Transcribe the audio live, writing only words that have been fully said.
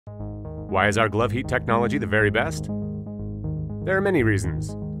Why is our glove heat technology the very best? There are many reasons.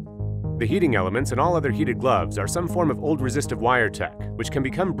 The heating elements in all other heated gloves are some form of old resistive wire tech, which can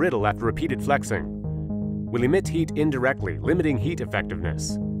become brittle after repeated flexing. Will emit heat indirectly, limiting heat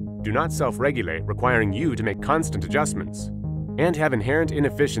effectiveness. Do not self-regulate, requiring you to make constant adjustments. And have inherent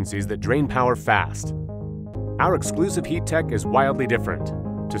inefficiencies that drain power fast. Our exclusive heat tech is wildly different.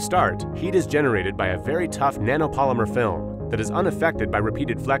 To start, heat is generated by a very tough nanopolymer film that is unaffected by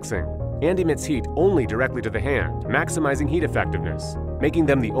repeated flexing and emits heat only directly to the hand, maximizing heat effectiveness, making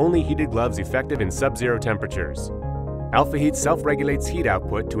them the only heated gloves effective in sub-zero temperatures. ALPHAHEAT self-regulates heat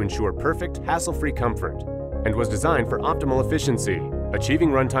output to ensure perfect, hassle-free comfort, and was designed for optimal efficiency, achieving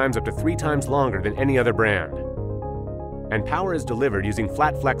runtimes up to 3 times longer than any other brand. And power is delivered using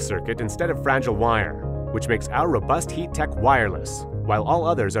flat flex circuit instead of fragile wire, which makes our robust heat tech wireless, while all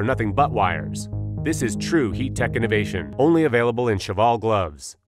others are nothing but wires. This is true heat tech innovation, only available in Chaval gloves.